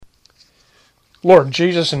Lord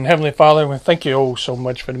Jesus and Heavenly Father, we thank you so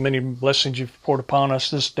much for the many blessings you've poured upon us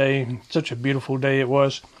this day. Such a beautiful day it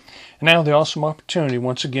was. And now the awesome opportunity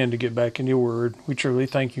once again to get back in your word. We truly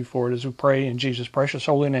thank you for it as we pray in Jesus' precious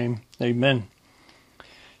holy name. Amen.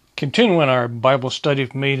 Continuing our Bible study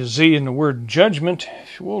from A to Z in the word judgment,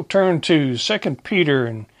 we'll turn to 2 Peter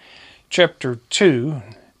and chapter 2.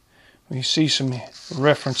 We see some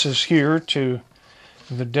references here to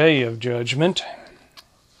the day of judgment.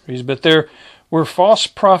 But there were false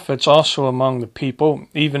prophets also among the people,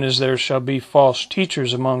 even as there shall be false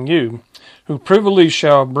teachers among you, who privily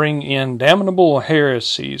shall bring in damnable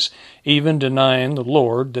heresies, even denying the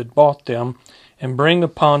Lord that bought them, and bring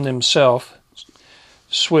upon themselves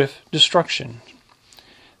swift destruction.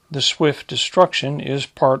 The swift destruction is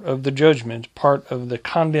part of the judgment, part of the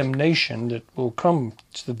condemnation that will come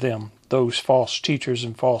to them, those false teachers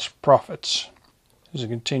and false prophets. As it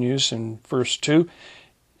continues in verse 2,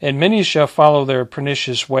 and many shall follow their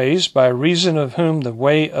pernicious ways, by reason of whom the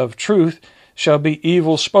way of truth shall be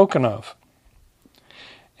evil spoken of.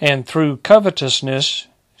 And through covetousness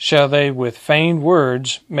shall they with feigned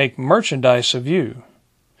words make merchandise of you,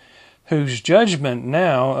 whose judgment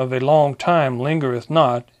now of a long time lingereth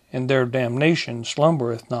not, and their damnation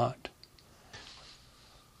slumbereth not.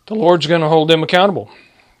 The Lord's going to hold them accountable,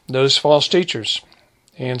 those false teachers,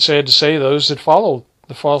 and sad to say, those that follow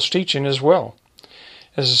the false teaching as well.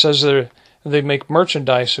 As it says there, they make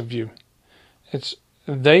merchandise of you.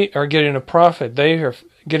 They are getting a profit. They are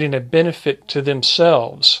getting a benefit to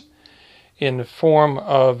themselves in the form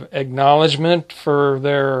of acknowledgement for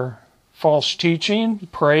their false teaching,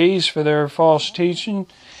 praise for their false teaching,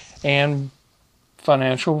 and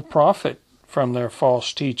financial profit from their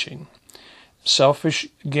false teaching. Selfish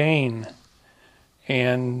gain.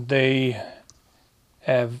 And they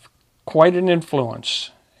have quite an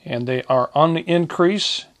influence. And they are on the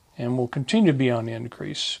increase and will continue to be on the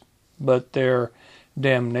increase. But their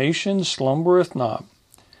damnation slumbereth not.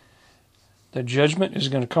 The judgment is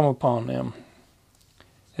going to come upon them.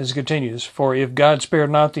 As it continues, for if God spared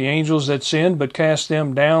not the angels that sinned, but cast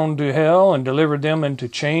them down to hell, and delivered them into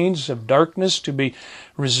chains of darkness to be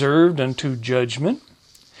reserved unto judgment,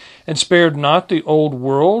 and spared not the old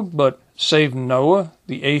world, but saved Noah,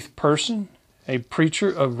 the eighth person, a preacher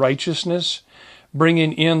of righteousness,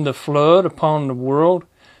 bringing in the flood upon the world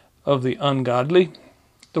of the ungodly,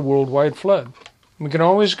 the worldwide flood. We can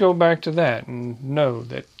always go back to that and know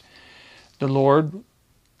that the Lord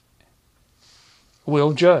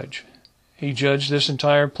will judge. He judged this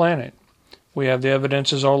entire planet. We have the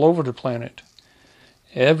evidences all over the planet.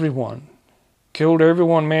 Everyone. Killed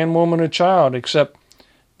everyone, man, woman, and child, except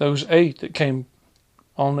those 8 that came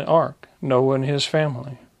on the ark, Noah and his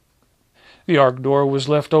family. The ark door was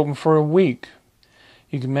left open for a week.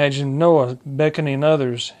 You can imagine Noah beckoning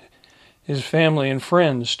others, his family and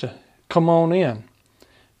friends, to come on in.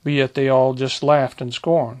 But yet they all just laughed and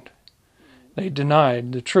scorned. They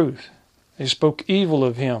denied the truth. They spoke evil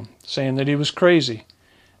of him, saying that he was crazy,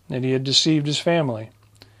 that he had deceived his family.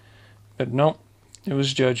 But no, it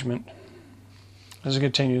was judgment. As it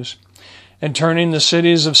continues, and turning the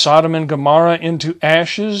cities of Sodom and Gomorrah into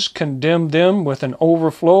ashes, condemned them with an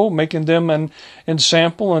overflow, making them an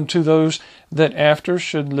ensample unto those that after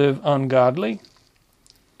should live ungodly.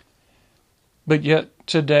 But yet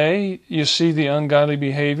today you see the ungodly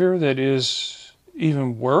behavior that is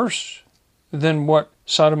even worse than what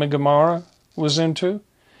Sodom and Gomorrah was into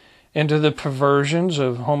the perversions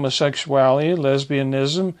of homosexuality,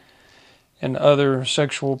 lesbianism, and other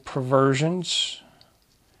sexual perversions.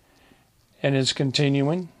 And it's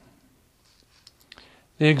continuing.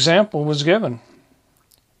 The example was given,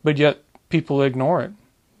 but yet people ignore it.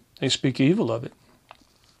 They speak evil of it.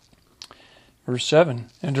 Verse 7,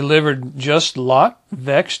 and delivered just Lot,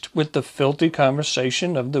 vexed with the filthy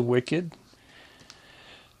conversation of the wicked.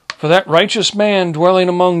 For that righteous man dwelling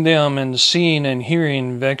among them, and seeing and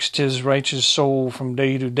hearing, vexed his righteous soul from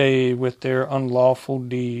day to day with their unlawful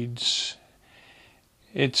deeds.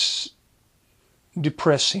 It's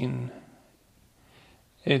depressing.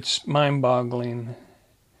 It's mind-boggling.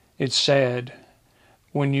 It's sad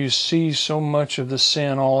when you see so much of the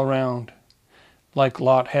sin all around, like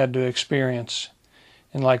Lot had to experience,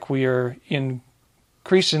 and like we are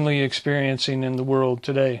increasingly experiencing in the world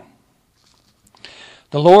today.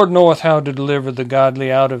 The Lord knoweth how to deliver the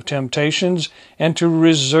godly out of temptations, and to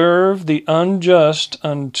reserve the unjust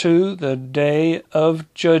unto the day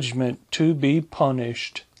of judgment to be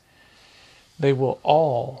punished. They will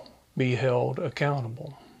all be held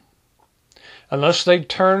accountable. Unless they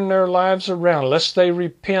turn their lives around, unless they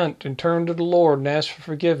repent and turn to the Lord and ask for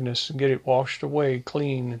forgiveness and get it washed away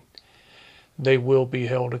clean, they will be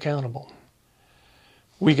held accountable.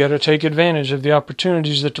 We got to take advantage of the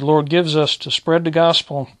opportunities that the Lord gives us to spread the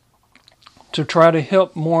gospel, to try to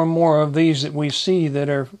help more and more of these that we see that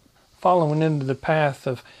are following into the path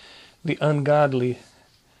of the ungodly,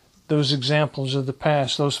 those examples of the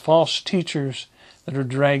past, those false teachers that are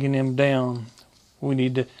dragging them down. We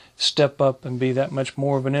need to step up and be that much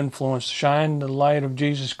more of an influence, shine the light of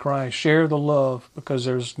Jesus Christ, share the love, because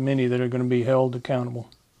there's many that are going to be held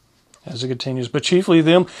accountable. As it continues, but chiefly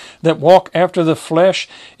them that walk after the flesh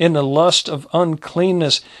in the lust of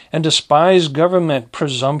uncleanness, and despise government,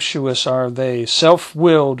 presumptuous are they,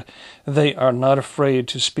 self-willed, they are not afraid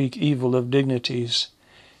to speak evil of dignities.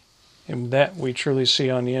 And that we truly see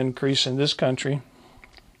on the increase in this country.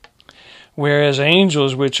 Whereas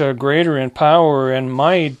angels, which are greater in power and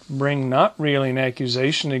might, bring not railing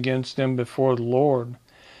accusation against them before the Lord.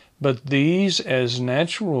 But these, as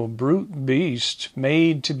natural brute beasts,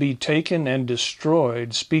 made to be taken and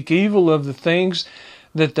destroyed, speak evil of the things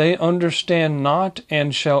that they understand not,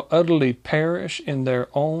 and shall utterly perish in their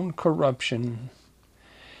own corruption,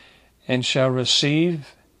 and shall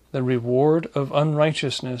receive the reward of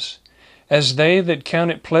unrighteousness, as they that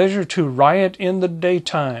count it pleasure to riot in the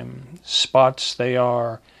daytime. Spots they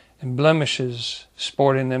are, and blemishes,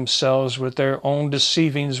 sporting themselves with their own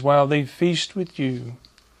deceivings while they feast with you.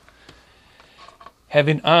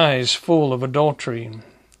 Having eyes full of adultery,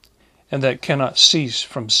 and that cannot cease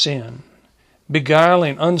from sin,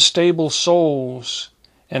 beguiling unstable souls,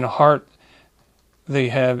 and a heart they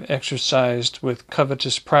have exercised with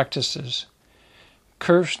covetous practices.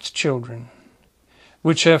 Cursed children,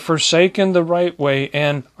 which have forsaken the right way,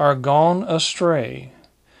 and are gone astray,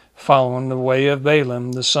 following the way of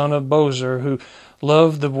Balaam, the son of Bosor, who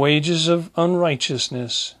loved the wages of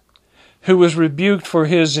unrighteousness, who was rebuked for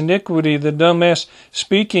his iniquity. The dumb ass,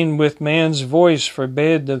 speaking with man's voice,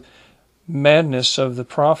 forbade the madness of the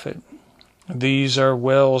prophet. These are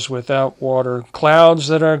wells without water, clouds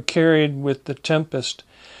that are carried with the tempest,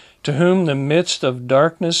 to whom the midst of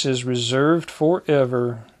darkness is reserved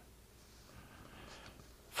forever.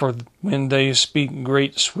 For when they speak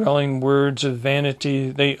great swelling words of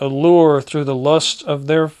vanity, they allure through the lust of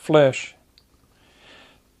their flesh.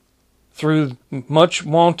 Through much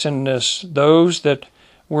wantonness, those that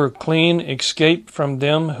were clean escape from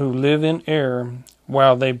them who live in error.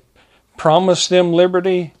 While they promise them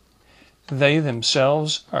liberty, they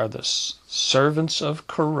themselves are the servants of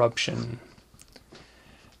corruption.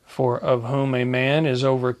 For of whom a man is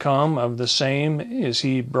overcome, of the same is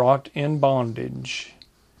he brought in bondage.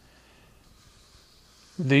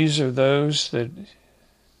 These are those that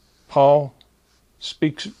Paul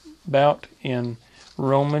speaks about in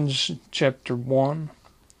Romans chapter 1,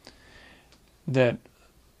 that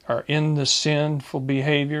are in the sinful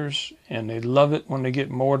behaviors, and they love it when they get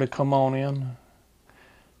more to come on in.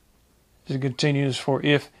 It continues, for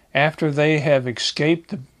if after they have escaped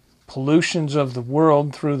the pollutions of the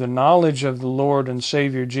world through the knowledge of the Lord and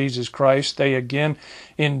Savior Jesus Christ, they again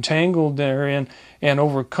entangled therein and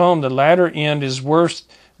overcome, the latter end is worse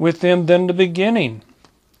with them than the beginning.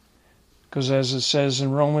 Because as it says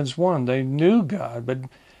in Romans 1, they knew God, but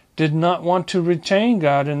did not want to retain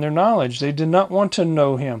God in their knowledge. They did not want to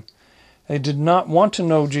know Him. They did not want to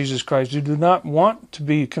know Jesus Christ. They do not want to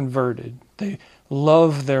be converted. They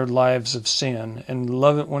love their lives of sin and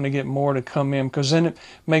love it when they get more to come in, because then it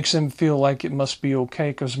makes them feel like it must be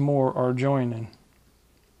okay because more are joining.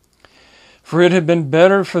 For it had been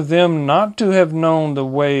better for them not to have known the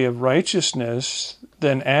way of righteousness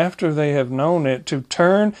than after they have known it to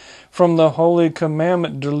turn from the holy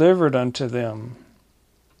commandment delivered unto them.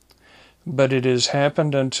 But it has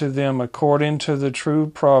happened unto them according to the true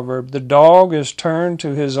proverb, the dog is turned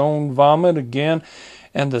to his own vomit again,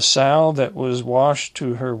 and the sow that was washed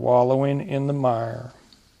to her wallowing in the mire.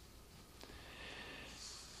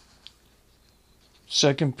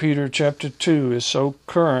 2 Peter chapter 2 is so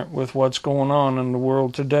current with what's going on in the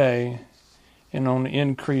world today and on the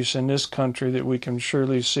increase in this country that we can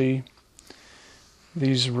surely see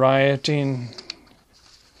these rioting,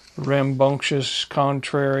 rambunctious,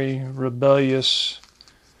 contrary, rebellious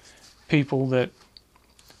people that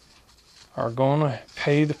are going to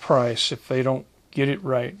pay the price if they don't get it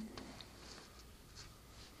right.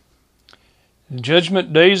 The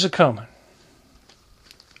judgment days are coming.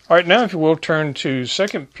 All right, now if you will turn to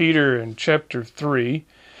 2 Peter in chapter 3.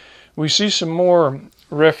 We see some more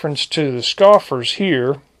reference to the scoffers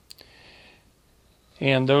here,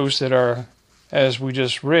 and those that are, as we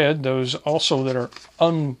just read, those also that are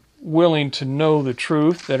unwilling to know the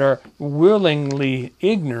truth, that are willingly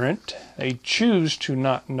ignorant. They choose to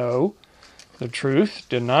not know the truth,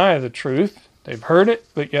 deny the truth. They've heard it,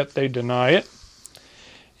 but yet they deny it.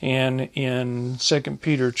 and in 2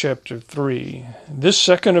 Peter chapter 3. This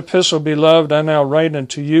second epistle, beloved, I now write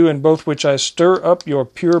unto you, in both which I stir up your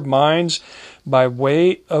pure minds by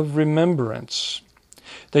way of remembrance,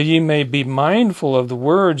 that ye may be mindful of the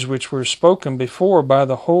words which were spoken before by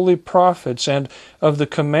the holy prophets, and of the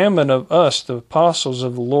commandment of us, the apostles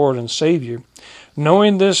of the Lord and Savior,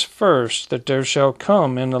 knowing this first, that there shall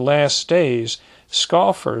come in the last days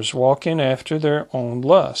scoffers, walking after their own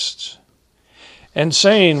lusts, and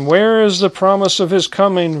saying, Where is the promise of his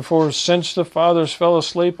coming? For since the fathers fell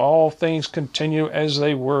asleep, all things continue as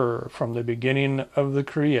they were from the beginning of the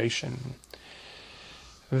creation.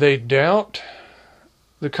 They doubt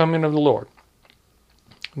the coming of the Lord.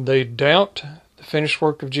 They doubt the finished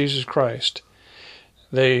work of Jesus Christ.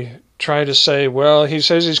 They try to say, well, he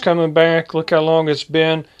says he's coming back. Look how long it's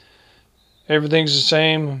been. Everything's the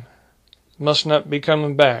same. Must not be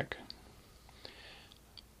coming back.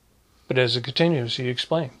 But as it continues, he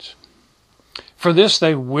explains, For this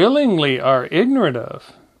they willingly are ignorant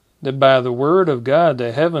of, that by the word of God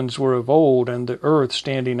the heavens were of old, and the earth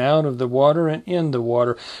standing out of the water and in the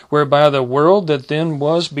water, whereby the world that then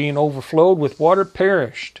was, being overflowed with water,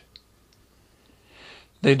 perished.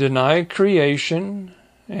 They deny creation,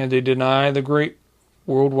 and they deny the great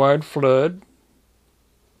worldwide flood,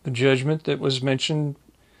 the judgment that was mentioned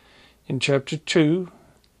in chapter 2.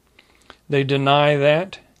 They deny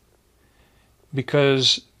that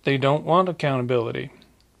because they don't want accountability.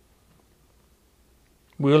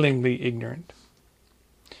 Willingly ignorant.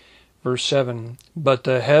 Verse 7, But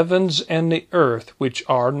the heavens and the earth, which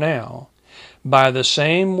are now, by the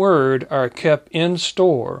same word are kept in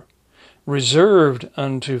store, reserved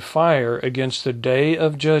unto fire against the day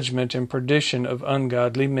of judgment and perdition of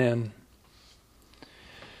ungodly men.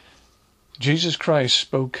 Jesus Christ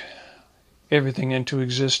spoke everything into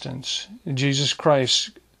existence. Jesus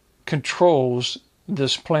Christ controls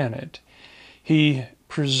this planet. He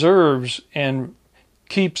preserves and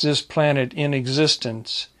keeps this planet in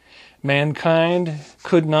existence. Mankind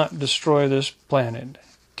could not destroy this planet,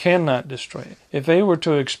 cannot destroy it. If they were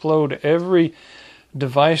to explode every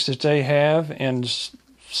device that they have and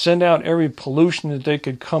send out every pollution that they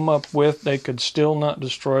could come up with, they could still not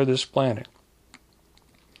destroy this planet.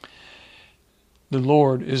 The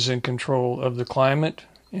Lord is in control of the climate,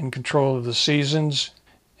 in control of the seasons,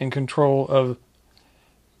 in control of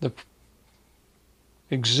the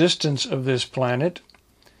existence of this planet,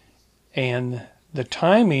 and the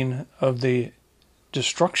timing of the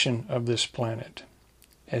destruction of this planet.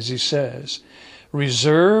 As he says,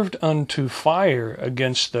 reserved unto fire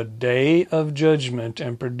against the day of judgment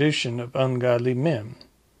and perdition of ungodly men.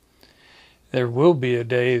 There will be a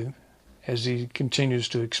day, as he continues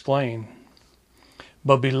to explain.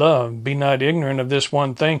 But beloved, be not ignorant of this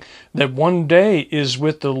one thing, that one day is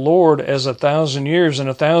with the Lord as 1,000 years, and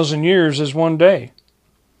 1,000 years is one day.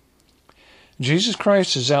 Jesus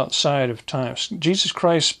Christ is outside of time. Jesus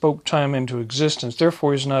Christ spoke time into existence.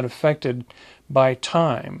 Therefore, he's not affected by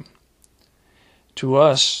time. To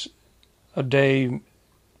us, a day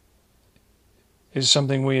is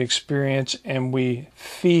something we experience and we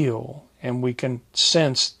feel, and we can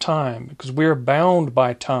sense time, because we are bound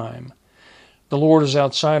by time. The Lord is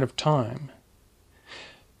outside of time.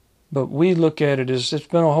 But we look at it as it's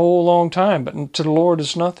been a whole long time, but to the Lord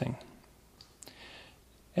it's nothing.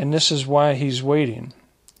 And this is why he's waiting.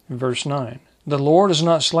 In verse 9, The Lord is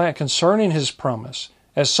not slack concerning his promise,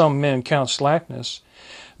 as some men count slackness,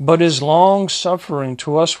 but is long-suffering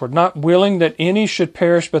to usward, not willing that any should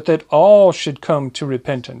perish, but that all should come to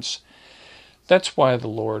repentance. That's why the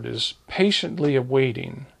Lord is patiently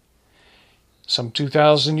awaiting. Some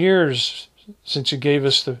 2,000 years since he gave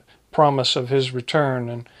us the promise of his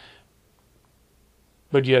return,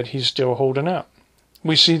 but yet he's still holding out.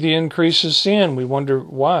 We see the increase of sin. We wonder,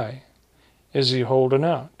 why is he holding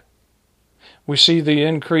out? We see the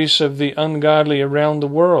increase of the ungodly around the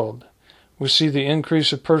world. We see the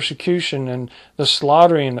increase of persecution and the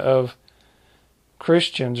slaughtering of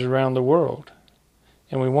Christians around the world.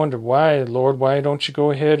 And we wonder, why, Lord, why don't you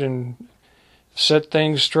go ahead and set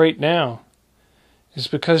things straight now? It's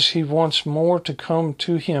because he wants more to come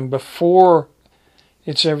to him before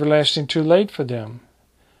it's everlasting too late for them,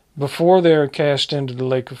 before they are cast into the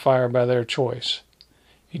lake of fire by their choice.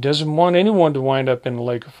 He doesn't want anyone to wind up in the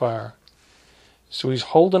lake of fire. So he's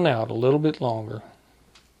holding out a little bit longer.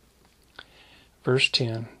 Verse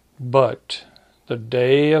 10, But the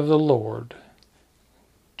day of the Lord,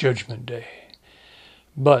 judgment day,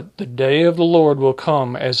 but the day of the Lord will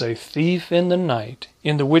come as a thief in the night,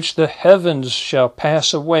 in the which the heavens shall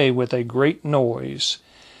pass away with a great noise,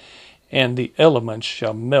 and the elements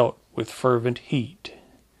shall melt with fervent heat.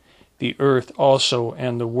 the earth also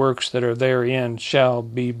and the works that are therein shall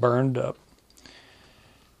be burned up.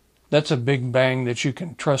 That's a big bang that you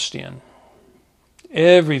can trust in.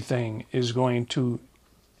 Everything is going to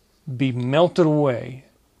be melted away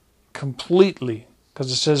completely,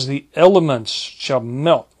 because it says the elements shall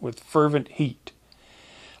melt with fervent heat.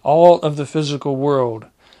 All of the physical world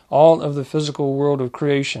of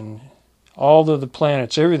creation, all of the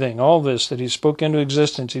planets, everything, all this that he spoke into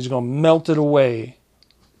existence, he's going to melt it away.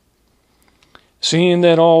 Seeing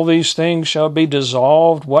that all these things shall be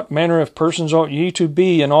dissolved, what manner of persons ought ye to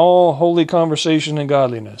be in all holy conversation and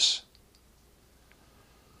godliness?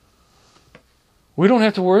 We don't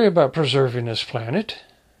have to worry about preserving this planet.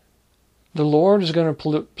 The Lord is going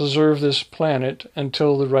to preserve this planet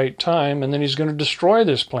until the right time, and then he's going to destroy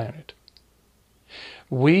this planet.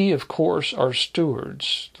 We, of course, are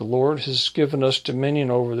stewards. The Lord has given us dominion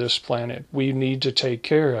over this planet. We need to take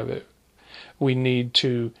care of it. We need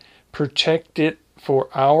to protect it for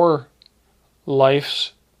our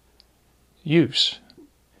life's use.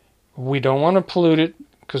 We don't want to pollute it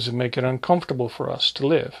because it make it uncomfortable for us to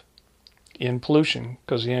live in pollution,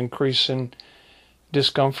 because the increase in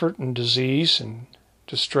discomfort and disease and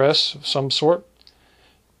distress of some sort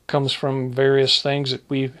comes from various things that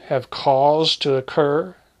we have caused to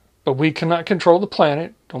occur. But we cannot control the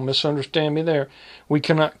planet. Don't misunderstand me there. We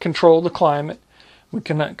cannot control the climate. We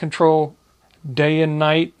cannot control day and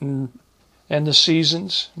night and the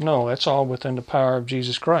seasons. No, that's all within the power of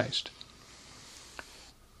Jesus Christ.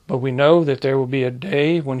 But we know that there will be a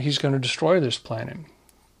day when he's going to destroy this planet.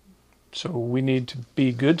 So we need to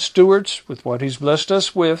be good stewards with what he's blessed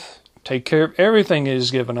us with. Take care of everything he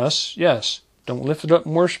has given us. Yes, don't lift it up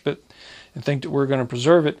and worship it and think that we're going to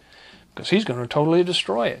preserve it, because he's going to totally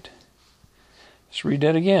destroy it. Let's read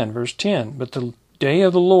that again, verse 10. But the day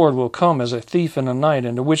of the Lord will come as a thief in the night,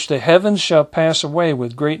 into which the heavens shall pass away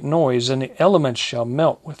with great noise, and the elements shall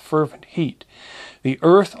melt with fervent heat. The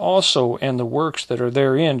earth also and the works that are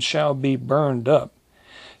therein shall be burned up.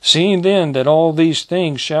 Seeing then that all these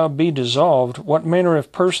things shall be dissolved, what manner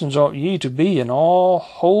of persons ought ye to be in all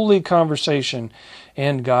holy conversation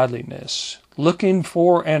and godliness, looking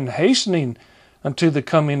for and hastening unto the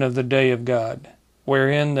coming of the day of God,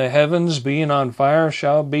 wherein the heavens being on fire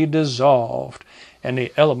shall be dissolved, and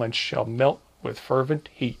the elements shall melt with fervent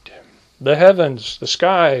heat. The heavens, the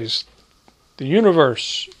skies, the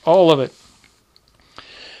universe, all of it,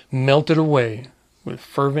 melted away with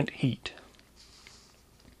fervent heat.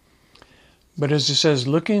 But as it says,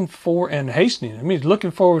 looking for and hastening, it means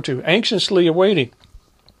looking forward to, anxiously awaiting,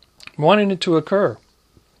 wanting it to occur.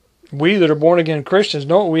 We that are born-again Christians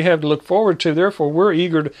know what we have to look forward to. Therefore, we're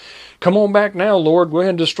eager to, come on back now, Lord. Go ahead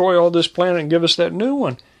and destroy all this planet and give us that new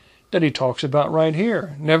one that he talks about right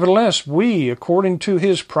here. Nevertheless, we, according to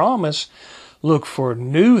his promise, look for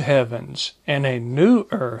new heavens and a new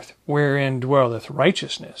earth wherein dwelleth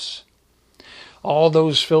righteousness. All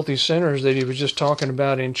those filthy sinners that he was just talking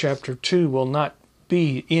about in chapter 2 will not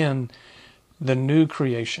be in the new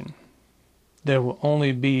creation. There will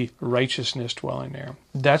only be righteousness dwelling there.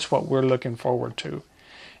 That's what we're looking forward to.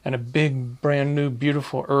 And a big, brand new,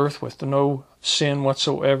 beautiful earth with no sin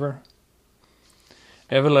whatsoever.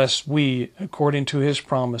 Nevertheless, we, according to his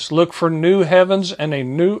promise, look for new heavens and a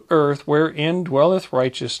new earth wherein dwelleth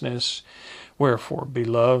righteousness. Wherefore,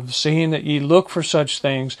 beloved, seeing that ye look for such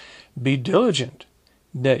things, be diligent,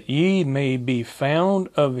 that ye may be found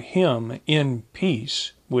of him in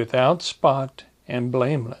peace, without spot and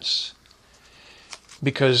blameless.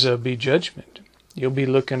 Because there'll be judgment. You'll be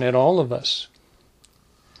looking at all of us,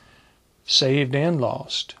 saved and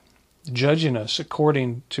lost, judging us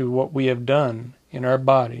according to what we have done in our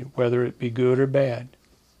body, whether it be good or bad.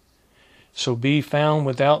 So be found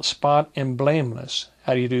without spot and blameless.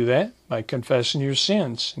 How do you do that? By confessing your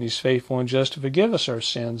sins. And he's faithful and just to forgive us our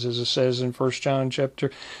sins, as it says in 1 John chapter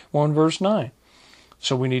 1, verse 9.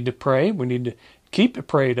 So we need to pray. We need to keep it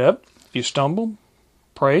prayed up. If you stumble,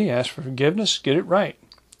 pray, ask for forgiveness, get it right.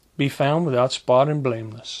 Be found without spot and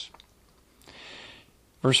blameless.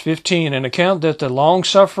 Verse 15, and account that the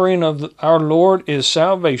long-suffering of our Lord is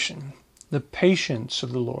salvation, the patience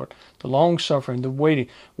of the Lord, the long-suffering, the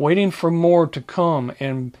waiting for more to come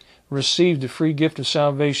and receive the free gift of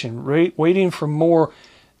salvation, waiting for more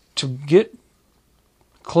to get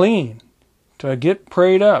clean, to get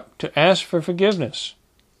prayed up, to ask for forgiveness.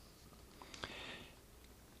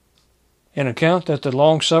 And account that the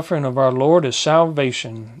long-suffering of our Lord is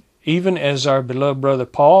salvation, even as our beloved brother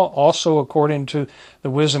Paul, also according to the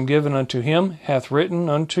wisdom given unto him, hath written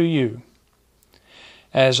unto you.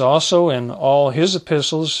 As also in all his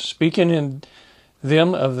epistles, speaking in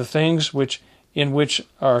them of the things in which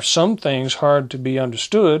are some things hard to be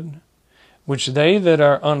understood, which they that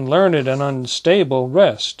are unlearned and unstable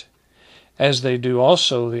wrest, as they do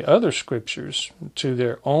also the other Scriptures, to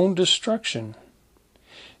their own destruction.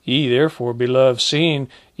 Ye therefore, beloved, seeing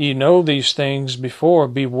ye know these things before,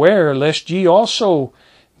 beware lest ye also,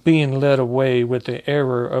 being led away with the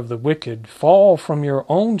error of the wicked, fall from your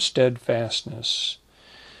own steadfastness.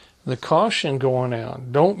 The caution going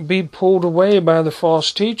out. Don't be pulled away by the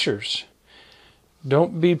false teachers.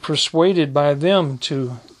 Don't be persuaded by them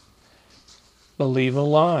to believe a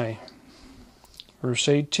lie. Verse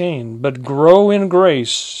 18, but grow in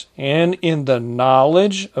grace and in the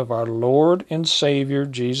knowledge of our Lord and Savior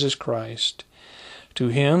Jesus Christ. To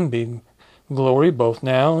him be glory both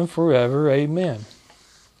now and forever. Amen.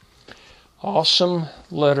 Awesome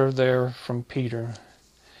letter there from Peter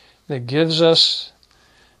that gives us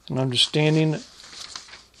an understanding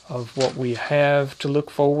of what we have to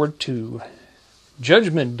look forward to.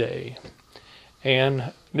 Judgment Day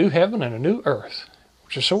and new heaven and a new earth,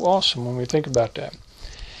 which is so awesome when we think about that.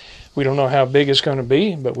 We don't know how big it's going to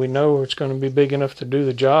be, but we know it's going to be big enough to do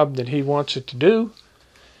the job that he wants it to do,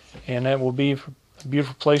 and that will be a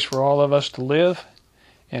beautiful place for all of us to live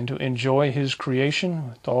and to enjoy his creation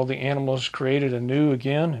with all the animals created anew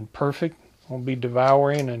again and perfect. Won't be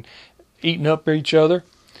devouring and eating up each other.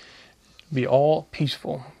 Be all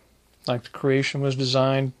peaceful, like the creation was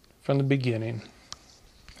designed from the beginning.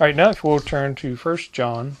 All right, now if we'll turn to 1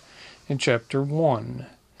 John in chapter 1.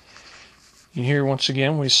 And here once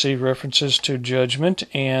again we see references to judgment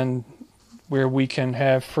and where we can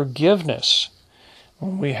have forgiveness.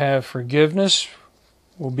 When we have forgiveness,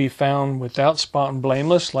 we'll be found without spot and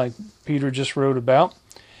blameless, like Peter just wrote about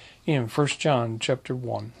in 1 John chapter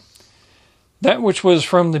 1. That which was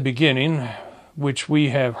from the beginning, which we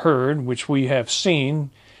have heard, which we have seen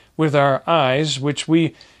with our eyes, which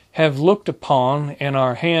we have looked upon, and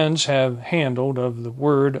our hands have handled of the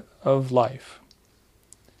word of life.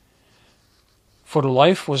 For the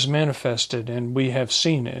life was manifested, and we have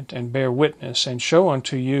seen it, and bear witness, and show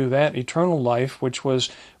unto you that eternal life which was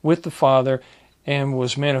with the Father, and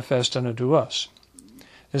was manifested unto us.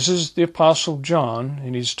 This is the Apostle John,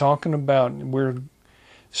 and he's talking about, we're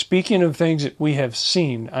speaking of things that we have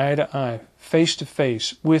seen eye to eye, face to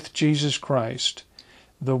face, with Jesus Christ,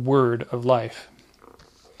 the Word of life.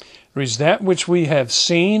 It is that which we have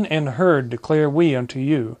seen and heard declare we unto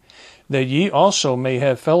you, that ye also may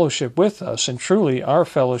have fellowship with us, and truly our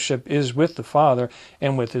fellowship is with the Father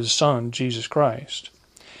and with his Son, Jesus Christ.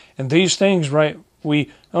 And these things write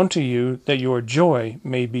we unto you, that your joy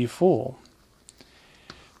may be full.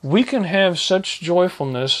 We can have such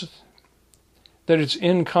joyfulness that it's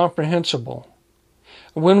incomprehensible.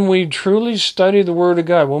 When we truly study the Word of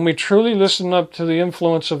God, when we truly listen up to the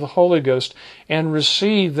influence of the Holy Ghost and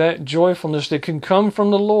receive that joyfulness that can come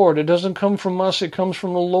from the Lord, it doesn't come from us, it comes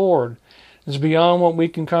from the Lord. It's beyond what we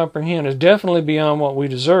can comprehend. It's definitely beyond what we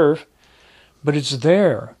deserve, but it's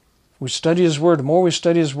there. We study His Word. The more we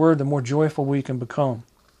study His Word, the more joyful we can become.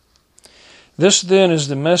 This then is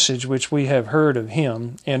the message which we have heard of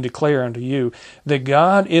Him and declare unto you, that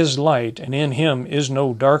God is light, and in Him is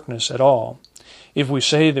no darkness at all. If we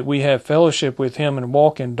say that we have fellowship with Him and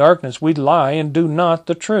walk in darkness, we lie and do not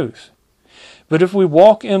the truth. But if we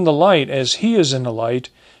walk in the light as He is in the light,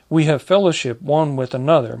 we have fellowship one with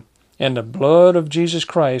another, and the blood of Jesus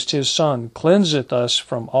Christ, His Son, cleanseth us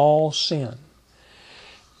from all sin.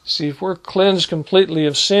 See, if we're cleansed completely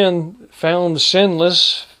of sin, found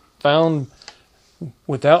sinless, found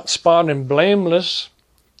without spot and blameless,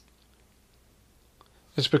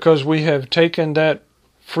 it's because we have taken that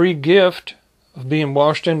free gift of being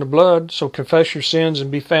washed in the blood. So confess your sins and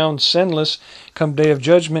be found sinless come day of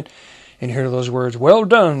judgment, and hear those words, well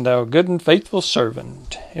done, thou good and faithful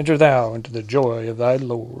servant. Enter thou into the joy of thy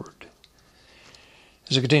Lord.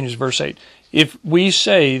 As it continues, verse 8, if we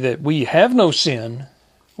say that we have no sin,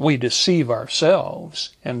 we deceive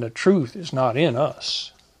ourselves, and the truth is not in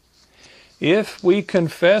us. If we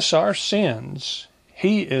confess our sins,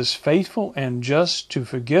 He is faithful and just to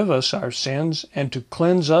forgive us our sins and to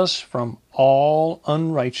cleanse us from all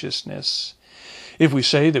unrighteousness. If we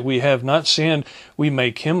say that we have not sinned, we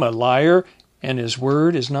make Him a liar, and His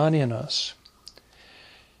word is not in us.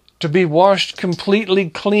 To be washed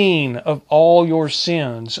completely clean of all your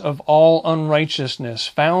sins, of all unrighteousness,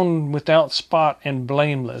 found without spot and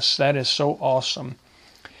blameless, that is so awesome.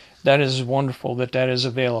 That is wonderful that is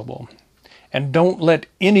available. And don't let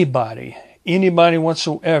anybody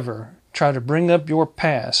whatsoever try to bring up your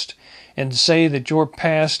past and say that your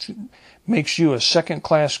past makes you a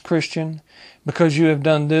second-class Christian because you have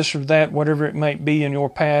done this or that, whatever it might be in your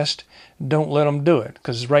past. Don't let them do it,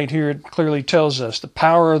 because right here it clearly tells us the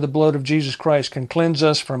power of the blood of Jesus Christ can cleanse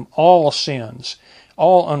us from all sins,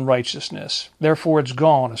 all unrighteousness. Therefore it's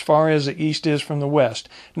gone as far as the east is from the west,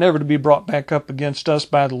 never to be brought back up against us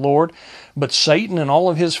by the Lord. But Satan and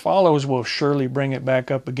all of his followers will surely bring it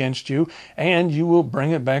back up against you, and you will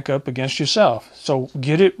bring it back up against yourself. So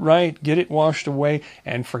get it right, get it washed away,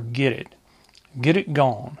 and forget it. Get it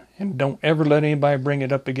gone, and don't ever let anybody bring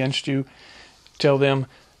it up against you. Tell them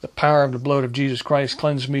the power of the blood of Jesus Christ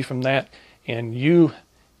cleansed me from that, and you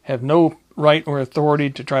have no right or authority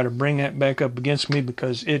to try to bring that back up against me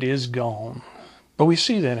because it is gone. But we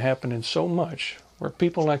see that happening so much, where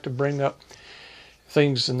people like to bring up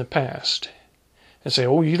things in the past and say,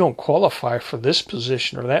 oh, you don't qualify for this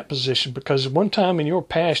position or that position because one time in your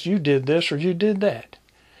past you did this or you did that.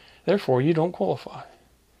 Therefore, you don't qualify.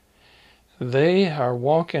 They are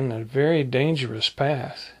walking a very dangerous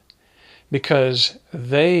path, because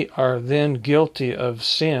they are then guilty of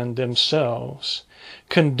sin themselves,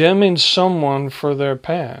 condemning someone for their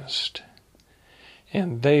past.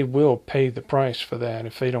 And they will pay the price for that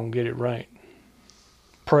if they don't get it right.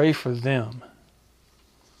 Pray for them.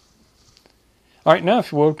 All right, now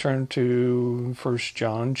if you will, turn to 1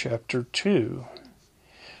 John chapter 2.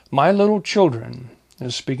 My little children,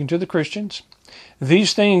 is speaking to the Christians,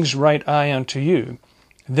 these things write I unto you,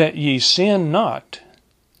 that ye sin not.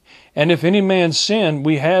 And if any man sin,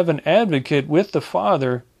 we have an advocate with the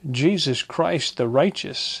Father, Jesus Christ the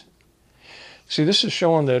righteous. See, this is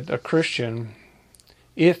showing that a Christian,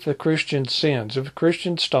 if a Christian sins, if a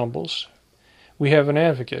Christian stumbles, we have an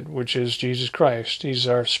advocate, which is Jesus Christ. He's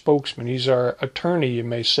our spokesman. He's our attorney, you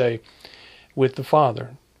may say, with the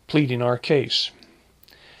Father, pleading our case.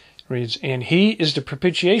 It reads, and he is the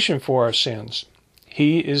propitiation for our sins.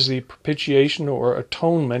 He is the propitiation or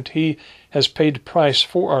atonement. He has paid the price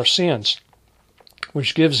for our sins,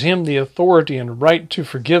 which gives him the authority and right to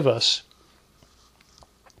forgive us.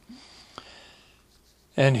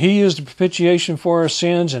 And he is the propitiation for our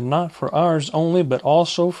sins, and not for ours only, but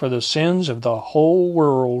also for the sins of the whole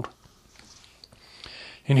world.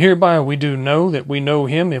 And hereby we do know that we know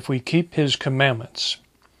him if we keep his commandments.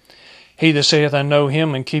 He that saith, I know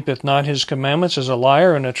him, and keepeth not his commandments, is a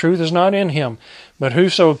liar, and the truth is not in him. But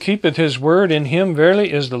whoso keepeth his word, in him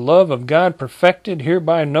verily is the love of God perfected.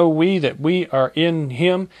 Hereby know we that we are in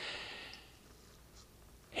him.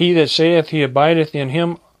 He that saith he abideth in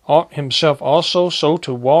him ought himself also so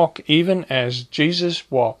to walk, even as Jesus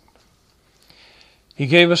walked. He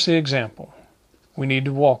gave us the example. We need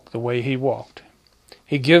to walk the way he walked.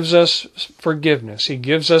 He gives us forgiveness. He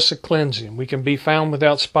gives us a cleansing. We can be found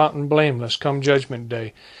without spot and blameless come judgment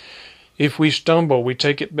day. If we stumble, we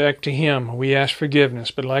take it back to him. We ask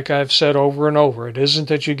forgiveness. But like I've said over and over, it isn't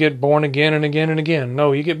that you get born again and again and again.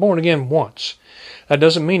 No, you get born again once. That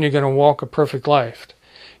doesn't mean you're going to walk a perfect life.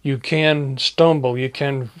 You can stumble. You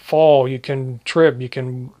can fall. You can trip. You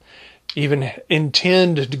can even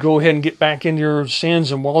intend to go ahead and get back into your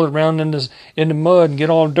sins and walk around in the mud and get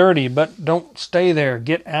all dirty. But don't stay there.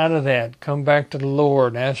 Get out of that. Come back to the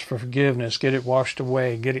Lord. Ask for forgiveness. Get it washed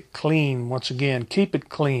away. Get it clean once again. Keep it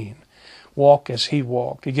clean. Walk as he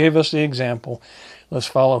walked. He gave us the example. Let's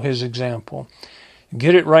follow his example.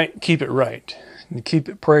 Get it right. Keep it right. And keep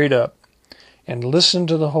it prayed up. And listen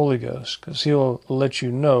to the Holy Ghost, because he'll let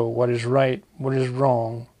you know what is right, what is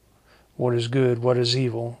wrong, what is good, what is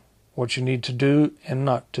evil, what you need to do and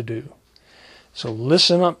not to do. So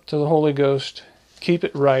listen up to the Holy Ghost. Keep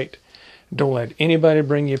it right. Don't let anybody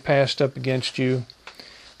bring your past up against you.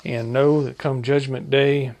 And know that come judgment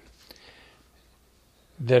day,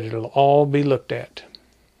 that it'll all be looked at.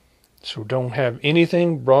 So don't have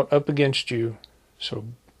anything brought up against you. So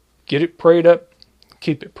get it prayed up.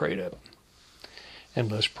 Keep it prayed up. And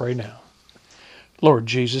let's pray now. Lord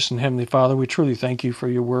Jesus and Heavenly Father, we truly thank you for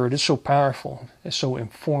your word. It's so powerful. It's so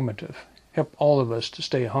informative. Help all of us to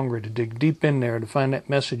stay hungry, to dig deep in there, to find that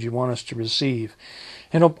message you want us to receive.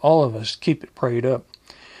 And help all of us keep it prayed up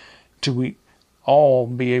till we all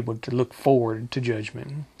be able to look forward to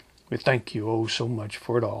judgment. We thank you so much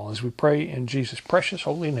for it all. As we pray in Jesus' precious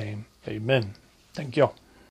holy name, amen. Thank y'all.